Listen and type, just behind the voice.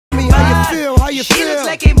you She feel? looks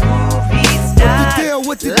like a movie star. What the deal?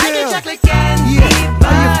 What the like deal? a chocolate candy Yeah.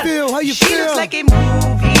 bar. How you feel? How you she feel? looks like a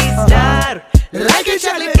movie star. Like a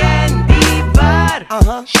chocolate candy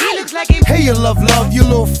bar. She looks like a... Hey, you love, you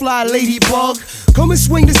little fly ladybug. Come and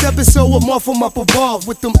swing this episode with Muffle up above.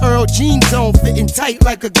 With them Earl jeans on, fitting tight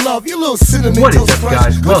like a glove. You little cinnamon What is toast up, crunch.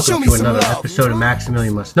 guys? Come show Welcome me to some another love. episode of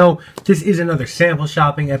Maximilian Must Know. This is another sample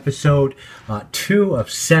shopping episode, 2 of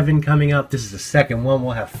 7 coming up. This is the second one.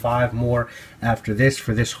 We'll have 5 more after this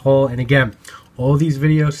for this haul. And again, all these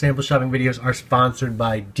videos, sample shopping videos, are sponsored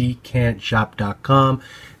by decantshop.com.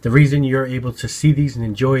 The reason you're able to see these and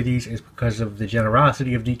enjoy these is because of the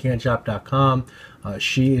generosity of decantshop.com.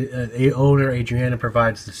 The owner, Adriana,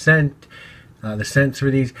 provides the scents for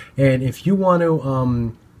these. And if you want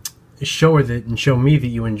to show her that and show me that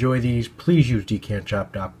you enjoy these, please use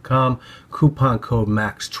decantshop.com. Coupon code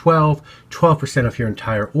MAX12, 12% off your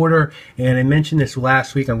entire order. And I mentioned this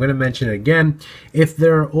last week. I'm going to mention it again. If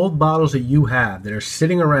there are old bottles that you have that are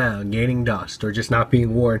sitting around gaining dust or just not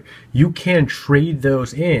being worn, you can trade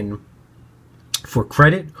those in for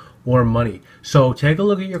credit or money. So take a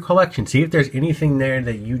look at your collection. See if there's anything there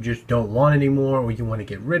that you just don't want anymore or you want to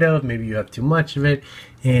get rid of. Maybe you have too much of it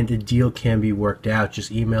and the deal can be worked out.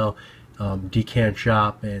 Just email Decant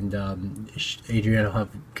Shop and Adriana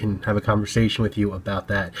can have a conversation with you about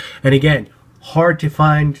that. And again, hard to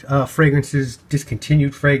find fragrances,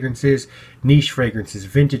 discontinued fragrances, niche fragrances,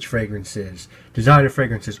 vintage fragrances, designer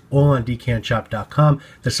fragrances, all on decantshop.com.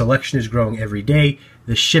 The selection is growing every day.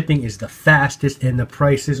 The shipping is the fastest and the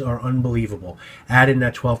prices are unbelievable. Add in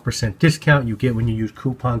that 12% discount you get when you use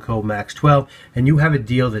coupon code MAX12 and you have a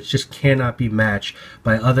deal that just cannot be matched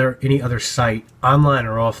by any other site, online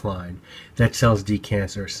or offline, that sells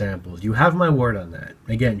decants or samples. You have my word on that.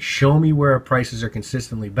 Again, show me where prices are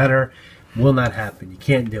consistently better. Will not happen. You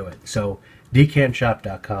can't do it. So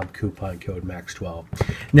decantshop.com, coupon code MAX12.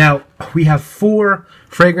 Now, we have 4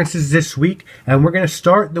 fragrances this week, and we're going to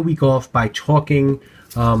start the week off by talking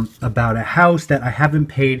about a house that I haven't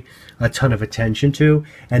paid a ton of attention to,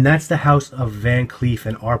 and that's the house of Van Cleef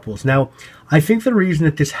and Arpels. Now, I think the reason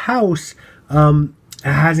that this house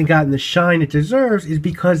hasn't gotten the shine it deserves is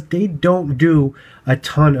because they don't do a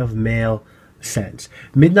ton of male scents.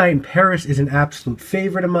 Midnight in Paris is an absolute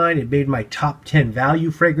favorite of mine. It made my top 10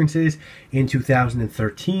 value fragrances in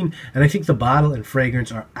 2013, and I think the bottle and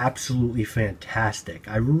fragrance are absolutely fantastic.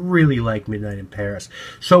 I really like Midnight in Paris.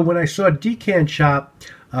 So when I saw Decant Shop,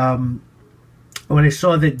 when I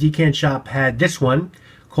saw that Decant Shop had this one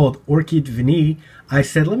called Orchidee Vanille, I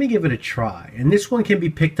said, let me give it a try. And this one can be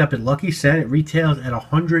picked up at Lucky Scent. It retails at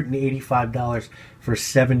 $185 for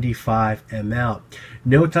 75 ml.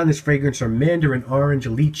 Notes on this fragrance are mandarin orange,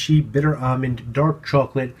 lychee, bitter almond, dark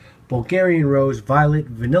chocolate, Bulgarian rose, violet,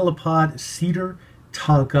 vanilla pod, cedar,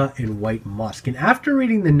 tonka, and white musk. And after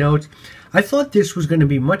reading the notes, I thought this was going to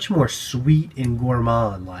be much more sweet and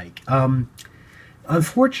gourmand-like.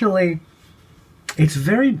 Unfortunately, it's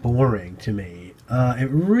very boring to me. It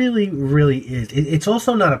really, really is. It's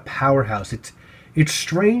also not a powerhouse. It's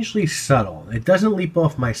strangely subtle. It doesn't leap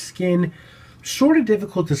off my skin. Sort of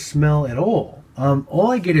difficult to smell at all.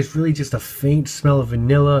 All I get is really just a faint smell of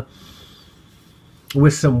vanilla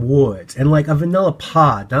with some woods. And like a vanilla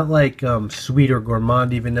pod. Not like sweet or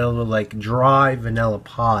gourmandy vanilla, like dry vanilla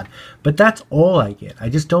pod. But that's all I get. I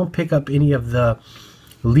just don't pick up any of the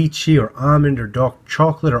lychee or almond or dark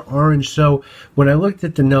chocolate or orange. So when I looked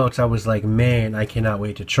at the notes, I was like, man, I cannot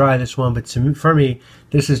wait to try this one. But for me,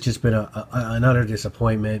 this has just been an utter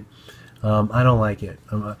disappointment. I don't like it.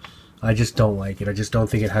 I just don't like it. I just don't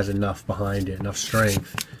think it has enough behind it, enough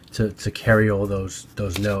strength to carry all those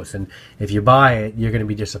notes. And if you buy it, you're going to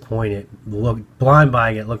be disappointed. Blind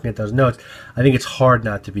buying it, looking at those notes, I think it's hard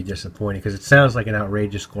not to be disappointed because it sounds like an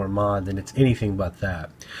outrageous gourmand, and it's anything but that.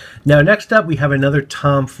 Now, next up, we have another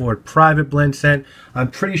Tom Ford private blend scent. I'm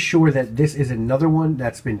pretty sure that this is another one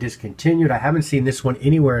that's been discontinued. I haven't seen this one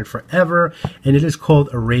anywhere in forever, and it is called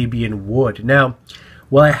Arabian Wood. Now,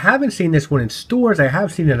 well, I haven't seen this one in stores. I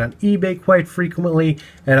have seen it on eBay quite frequently,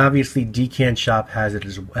 and obviously Decant Shop has it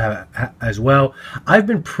as well. I've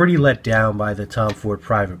been pretty let down by the Tom Ford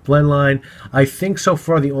private blend line. I think so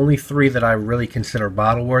far the only 3 that I really consider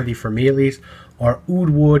bottle worthy, for me at least, are Oud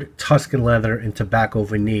Wood, Tuscan Leather, and Tobacco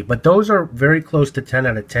Vanille. But those are very close to 10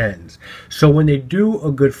 out of 10s. So when they do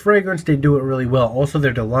a good fragrance, they do it really well. Also,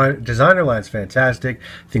 their designer line is fantastic.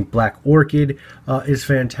 I think Black Orchid is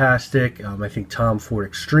fantastic. I think Tom Ford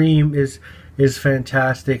Extreme is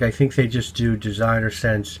fantastic. I think they just do designer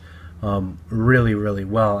scents really, really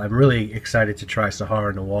well. I'm really excited to try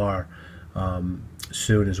Sahara Noir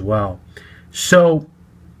soon as well. So,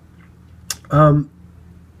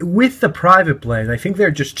 with the private blend, I think there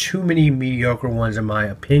are just too many mediocre ones in my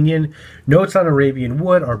opinion. Notes on Arabian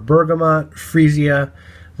wood are bergamot, freesia,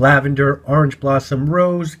 lavender, orange blossom,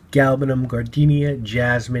 rose, galbanum, gardenia,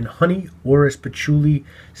 jasmine, honey, orris, patchouli,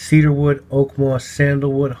 cedarwood, oak moss,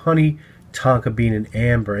 sandalwood, honey, tonka bean, and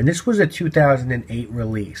amber. And this was a 2008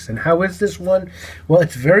 release. And how is this one? Well,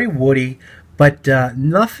 it's very woody, but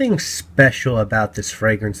nothing special about this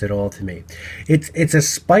fragrance at all to me. It's a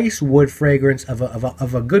spice wood fragrance of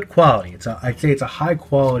a good quality. I'd say it's a high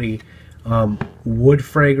quality wood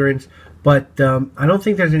fragrance, but I don't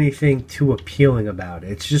think there's anything too appealing about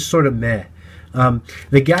it. It's just sort of meh.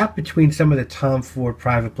 The gap between some of the Tom Ford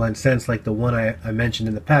private blend scents, like the one I mentioned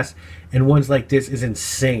in the past, and ones like this is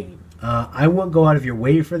insane. I won't go out of your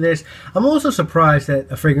way for this. I'm also surprised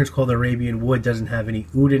that a fragrance called Arabian Wood doesn't have any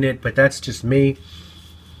oud in it, but that's just me.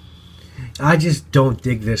 I just don't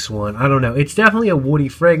dig this one. I don't know. It's definitely a woody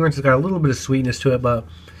fragrance. It's got a little bit of sweetness to it, but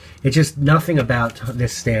it's just nothing about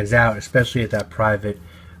this stands out, especially at that private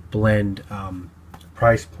blend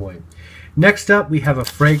price point. Next up, we have a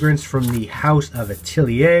fragrance from the house of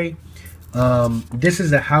Atelier. This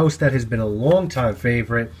is a house that has been a long-time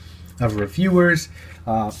favorite of reviewers.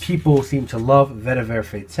 People seem to love Vetiver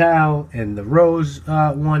Fatale and the Rose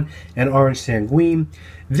one and Orange Sanguine.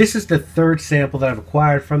 This is the third sample that I've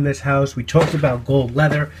acquired from this house. We talked about Gold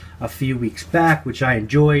Leather a few weeks back, which I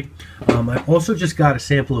enjoyed. I also just got a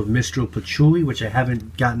sample of Mistral Patchouli, which I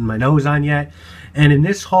haven't gotten my nose on yet. And in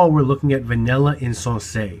this haul, we're looking at Vanilla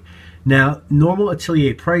Insensee. Now, normal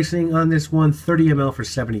Atelier pricing on this one, 30 ml for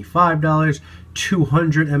 $75,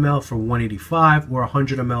 200 ml for $185, or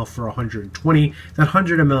 100 ml for $120. That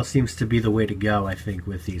 100 ml seems to be the way to go, I think,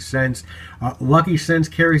 with these scents. Lucky Scents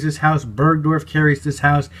carries this house, Bergdorf carries this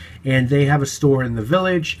house, and they have a store in the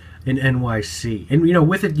Village in NYC. And, you know,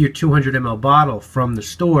 with it, your 200 ml bottle from the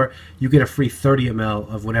store, you get a free 30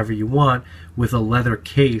 ml of whatever you want with a leather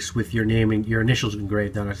case with your name and your initials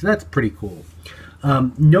engraved on it. So that's pretty cool.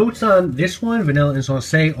 Notes on this one, Vanilla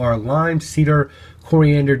Insensee, are lime, cedar,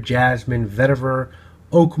 coriander, jasmine, vetiver,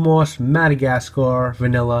 oak moss, Madagascar,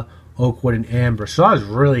 vanilla, oak wood, and amber. So I was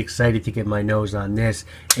really excited to get my nose on this.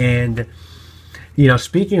 And, you know,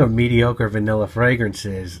 speaking of mediocre vanilla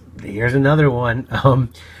fragrances, here's another one.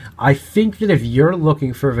 I think that if you're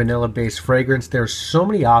looking for a vanilla-based fragrance, there's so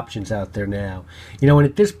many options out there now. You know, and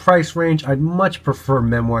at this price range, I'd much prefer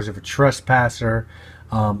Memoirs of a Trespasser.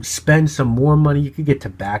 Spend some more money. You could get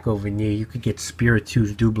Tobacco Vanille. You could get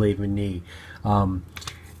Spiritueuse Double Vanille.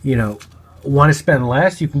 You know, want to spend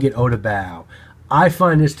less? You can get Eau de Bao. I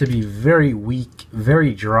find this to be very weak,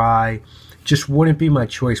 very dry. Just wouldn't be my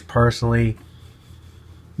choice personally.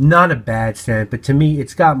 Not a bad scent, but to me,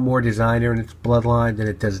 it's got more designer in its bloodline than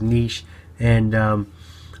it does niche. And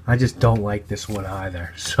I just don't like this one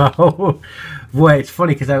either. So, boy, it's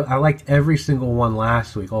funny because I liked every single one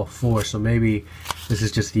last week, all four. So maybe this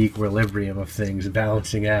is just the equilibrium of things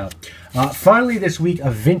balancing out. Finally, this week, a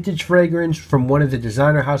vintage fragrance from one of the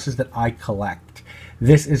designer houses that I collect.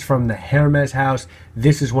 This is from the Hermes house.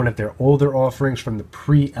 This is one of their older offerings from the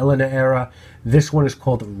pre-Elena era. This one is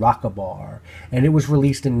called Rocabar, and it was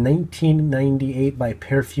released in 1998 by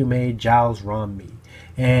Parfumé Giles Ramy.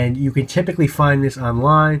 And you can typically find this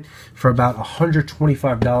online for about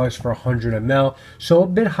 $125 for 100 ml, so a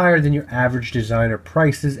bit higher than your average designer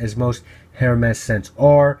prices, as most Hermes scents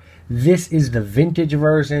are. This is the vintage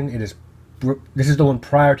version. This is the one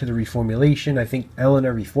prior to the reformulation. I think Elena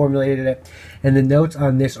reformulated it. And the notes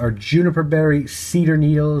on this are juniper berry, cedar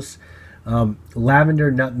needles,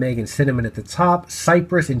 lavender, nutmeg, and cinnamon at the top,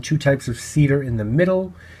 cypress and two types of cedar in the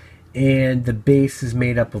middle, and the base is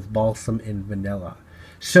made up of balsam and vanilla.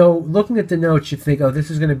 So looking at the notes, you think, oh,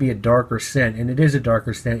 this is going to be a darker scent, and it is a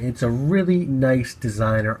darker scent. It's a really nice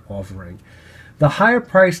designer offering. The higher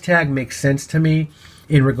price tag makes sense to me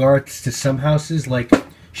in regards to some houses like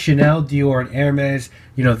Chanel, Dior, and Hermes.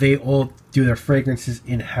 You know, they all do their fragrances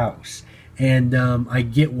in-house. And I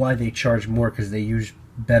get why they charge more, because they use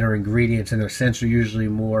better ingredients, and their scents are usually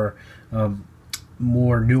more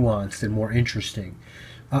nuanced and more interesting.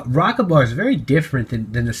 Rocabar is very different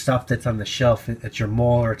than the stuff that's on the shelf at your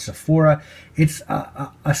mall or at Sephora. It's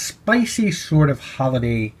a spicy sort of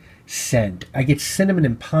holiday scent. I get cinnamon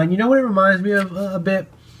and pine. You know what it reminds me of a bit?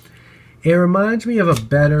 It reminds me of a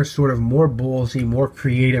better, sort of more ballsy, more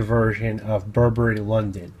creative version of Burberry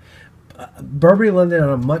London. Burberry London on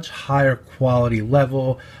a much higher quality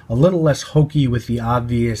level, a little less hokey with the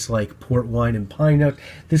obvious like port wine and pine notes.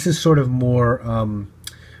 This is sort of more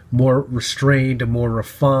restrained and more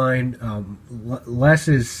refined. Less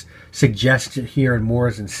is suggested here and more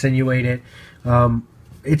is insinuated.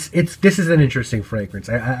 this is an interesting fragrance.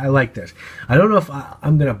 I like this. I don't know if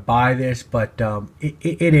I'm gonna buy this, but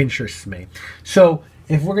it interests me. So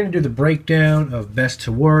if we're gonna do the breakdown of best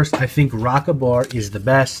to worst, I think Rocabar is the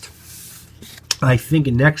best. I think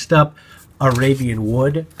next up, Arabian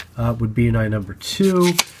Wood would be my number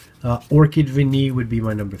 2. Vanille would be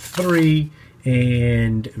my number 3.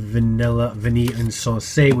 And Vanille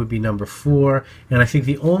Insensee would be number 4. And I think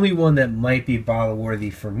the only one that might be bottle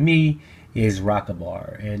worthy for me is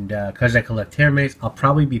Rocabar. And because I collect Hermes, I'll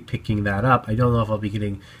probably be picking that up. I don't know if I'll be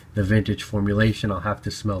getting the vintage formulation. I'll have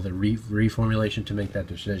to smell the reformulation to make that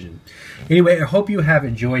decision. Anyway, I hope you have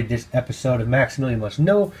enjoyed this episode of Maximilian Must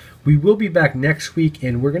Know. We will be back next week,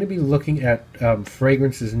 and we're going to be looking at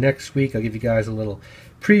fragrances next week. I'll give you guys a little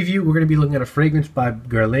preview. We're going to be looking at a fragrance by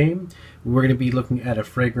Guerlain. We're going to be looking at a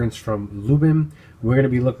fragrance from Lubin. We're going to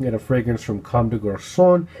be looking at a fragrance from Comme des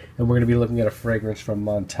Garçons. And we're going to be looking at a fragrance from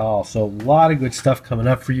Montal. So a lot of good stuff coming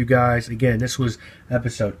up for you guys. Again, this was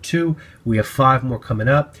episode 2. We have 5 more coming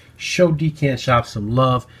up. Show Decant Shop some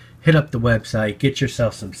love. Hit up the website. Get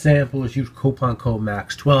yourself some samples. Use coupon code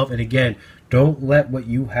MAX12. And again, don't let what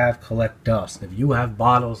you have collect dust. If you have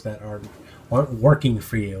bottles that aren't working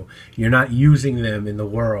for you, you're not using them in the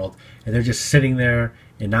world, and they're just sitting there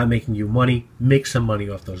and not making you money, make some money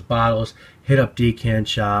off those bottles. Hit up Decant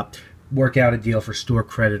Shop, work out a deal for store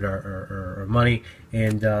credit or money,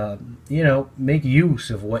 and you know, make use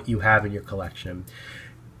of what you have in your collection.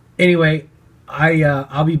 Anyway,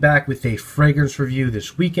 I'll be back with a fragrance review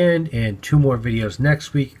this weekend and 2 more videos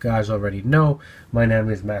next week. You guys already know my name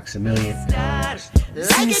is Maximilian. Like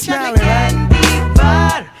a chocolate candy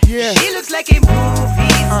bar. Yeah. She looks like a movie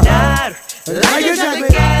star. Like a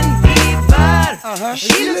chocolate candy bar.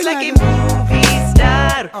 She looks like a movie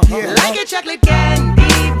star. Like a chocolate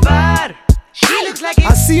candy bar. She looks like a...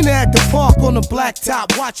 I seen her at the park on the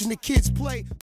blacktop watching the kids play.